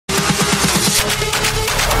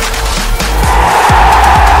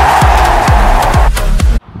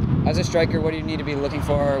striker, what do you need to be looking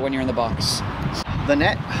for when you're in the box? The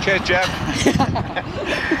net. Cheers, Jeff.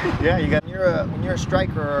 Yeah, when you're a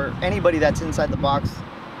striker or anybody that's inside the box,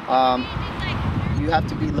 you have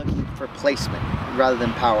to be looking for placement rather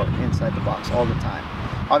than power inside the box all the time.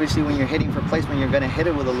 Obviously, when you're hitting for placement, you're going to hit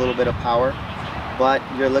it with a little bit of power, but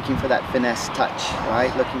you're looking for that finesse touch,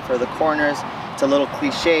 right? Looking for the corners. It's a little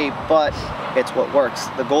cliche, but it's what works.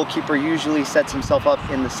 The goalkeeper usually sets himself up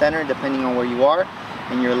in the center, depending on where you are,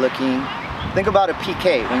 and you're looking. Think about a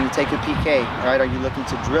PK. When you take a PK, right? Are you looking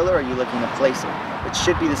to drill it or are you looking to place it? It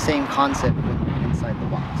should be the same concept when you're inside the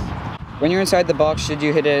box. When you're inside the box, should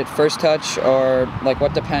you hit it first touch, or like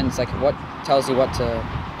what depends? Like what tells you what to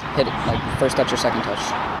hit it, like first touch or second touch?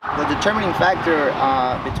 The determining factor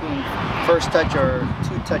between first touch or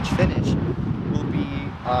two-touch finish will be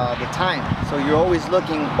the time. So you're always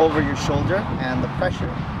looking over your shoulder and the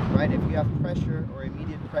pressure, right? If you have pressure or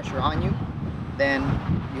immediate pressure on you, then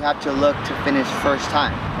you have to look to finish first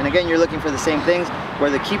time. And again, you're looking for the same things where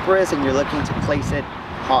the keeper is, and you're looking to place it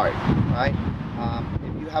hard, right?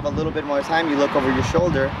 If you have a little bit more time, you look over your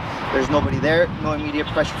shoulder, there's nobody there, no immediate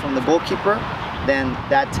pressure from the goalkeeper, then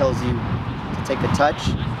that tells you to take a touch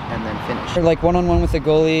and then finish. Or like one-on-one with the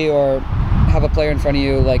goalie, or have a player in front of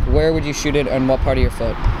you, like where would you shoot it and what part of your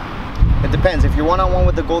foot? It depends. If you're one-on-one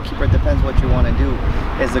with the goalkeeper, it depends what you want to do.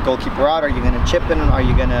 Is the goalkeeper out? Are you going to chip in? Are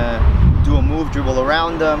you going to do a move, dribble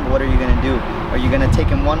around them? What are you going to do? Are you going to take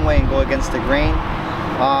him one way and go against the grain?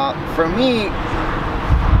 For me,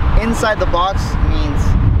 inside the box means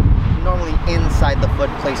normally inside the foot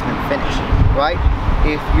placement finish, right?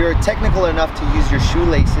 If you're technical enough to use your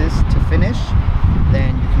shoelaces to finish,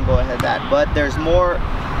 then you can go ahead that. But there's more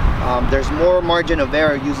margin of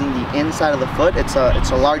error using the inside of the foot. It's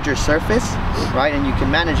a larger surface, right? And you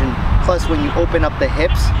can manage. And plus, when you open up the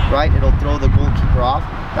hips, right, it'll throw the goalkeeper off.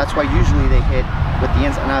 That's why usually they hit with the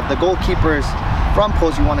inside. Now, if the goalkeeper's front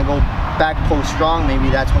post, you want to go back post strong, maybe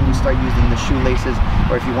that's when you start using the shoelaces.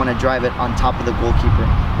 Or if you want to drive it on top of the goalkeeper,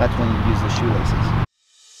 that's when you use the shoelaces.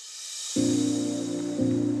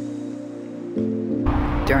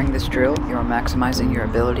 During this drill, you are maximizing your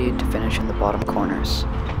ability to finish in the bottom corners.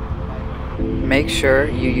 Make sure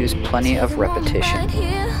you use plenty of repetition.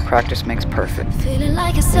 Practice makes perfect. Feeling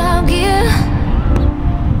like it's out gear,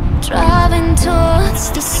 driving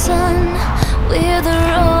towards the sun with a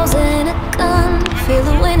rose and a gun. Feel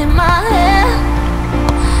the wind in my hair,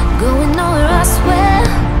 going nowhere, I swear.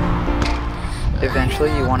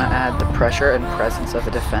 Eventually, you want to add the pressure and presence of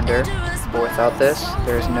a defender, but without this,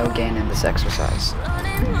 there is no gain in this exercise.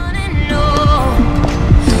 Running, no.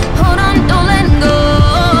 Hold on, don't let go.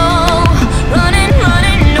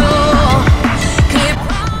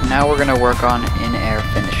 Now we're going to work on in-air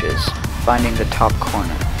finishes, finding the top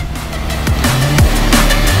corner.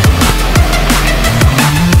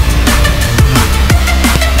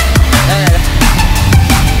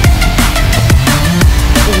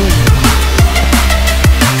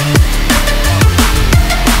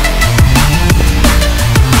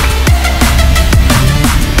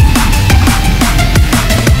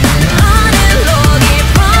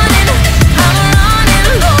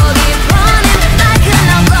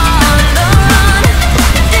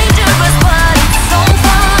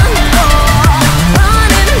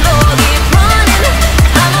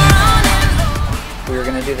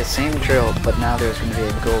 Same drill, but now there's going to be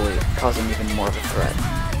a goalie, causing even more of a threat.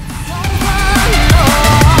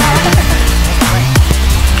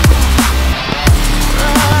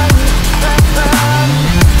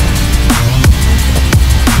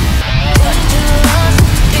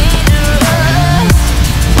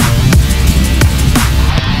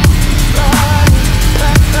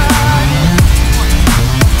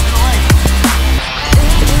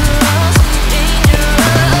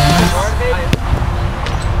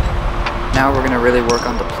 Now we're going to really work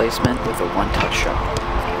on the placement with a one-touch shot.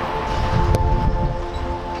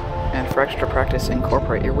 And for extra practice,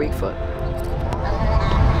 incorporate your weak foot.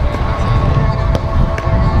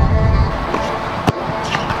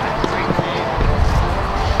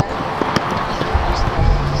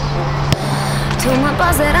 Told my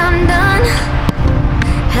boss that I'm done.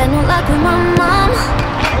 Had no luck with my mom.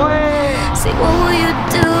 Say, what will you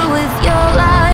do with your life?